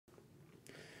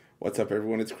What's up,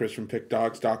 everyone? It's Chris from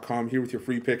PickDawgz.com here with your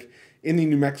free pick in the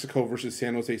New Mexico versus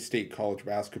San Jose State college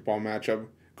basketball matchup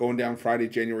going down Friday,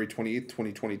 January 28th,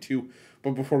 2022.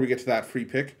 But before we get to that free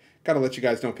pick, got to let you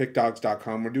guys know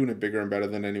PickDawgz.com, we're doing it bigger and better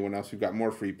than anyone else. We've got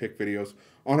more free pick videos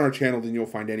on our channel than you'll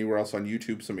find anywhere else on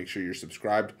YouTube, so make sure you're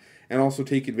subscribed. And also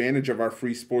take advantage of our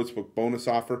free sportsbook bonus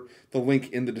offer, the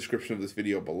link in the description of this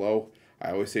video below.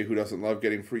 I always say, who doesn't love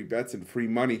getting free bets and free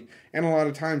money? And a lot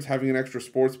of times having an extra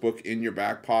sports book in your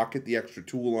back pocket, the extra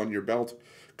tool on your belt,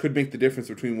 could make the difference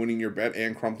between winning your bet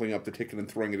and crumpling up the ticket and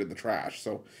throwing it in the trash.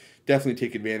 So definitely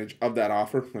take advantage of that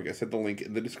offer. Like I said, the link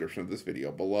in the description of this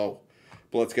video below.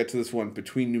 But let's get to this one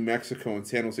between New Mexico and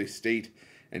San Jose State.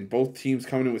 And both teams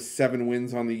coming in with 7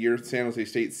 wins on the year. San Jose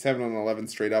State 7-11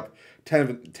 straight up,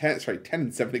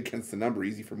 10-7 against the number.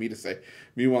 Easy for me to say.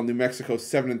 Meanwhile, New Mexico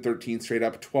 7-13 straight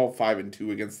up,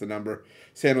 12-5-2 against the number.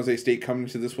 San Jose State coming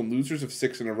into this one losers of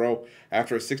 6 in a row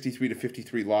after a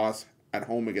 63-53 loss at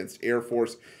home against Air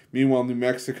Force. Meanwhile, New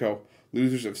Mexico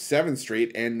losers of 7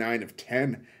 straight and 9 of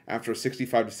 10 after a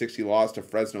 65-60 loss to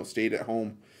Fresno State at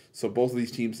home. So both of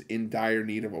these teams in dire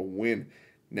need of a win.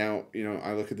 Now,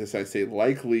 I look at this, I say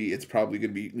likely it's probably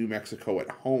going to be New Mexico at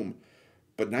home.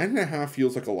 But 9.5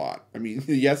 feels like a lot. I mean,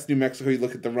 yes, New Mexico, you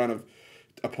look at the run of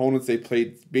opponents they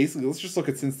played. Basically, let's just look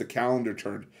at since the calendar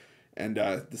turned and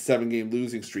the 7-game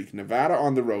losing streak. Nevada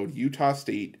on the road, Utah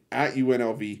State, at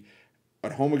UNLV,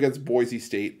 at home against Boise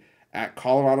State, at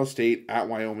Colorado State, at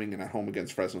Wyoming, and at home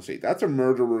against Fresno State. That's a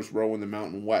murderer's row in the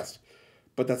Mountain West.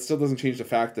 But that still doesn't change the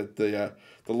fact that the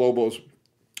Lobos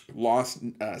lost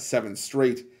 7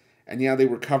 straight. And yeah, they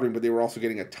were covering, but they were also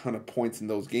getting a ton of points in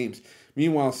those games.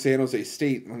 Meanwhile, San Jose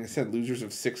State, like I said, losers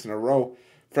of 6 in a row.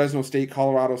 Fresno State,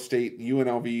 Colorado State,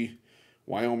 UNLV,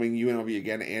 Wyoming, UNLV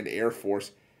again, and Air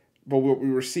Force. But what we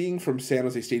were seeing from San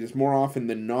Jose State is more often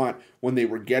than not, when they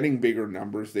were getting bigger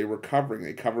numbers, they were covering.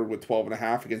 They covered with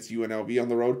 12.5 against UNLV on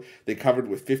the road. They covered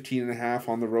with 15.5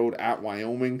 on the road at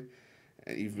Wyoming.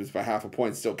 And even if it's by half a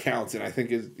point, still counts. And I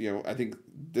think I think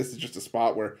this is just a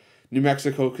spot where New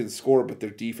Mexico can score, but their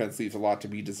defense leaves a lot to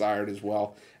be desired as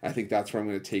well. I think that's where I'm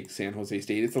going to take San Jose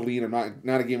State. It's a lead. I'm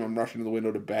not a game I'm rushing to the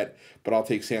window to bet, but I'll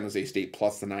take San Jose State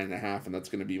plus the 9.5, and that's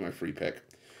going to be my free pick.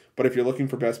 But if you're looking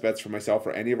for best bets for myself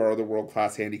or any of our other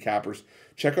world-class handicappers,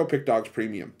 check out Pick Dawgz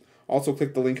Premium. Also,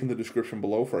 click the link in the description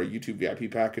below for our YouTube VIP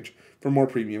package for more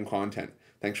premium content.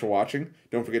 Thanks for watching.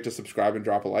 Don't forget to subscribe and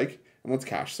drop a like, and let's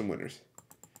cash some winners.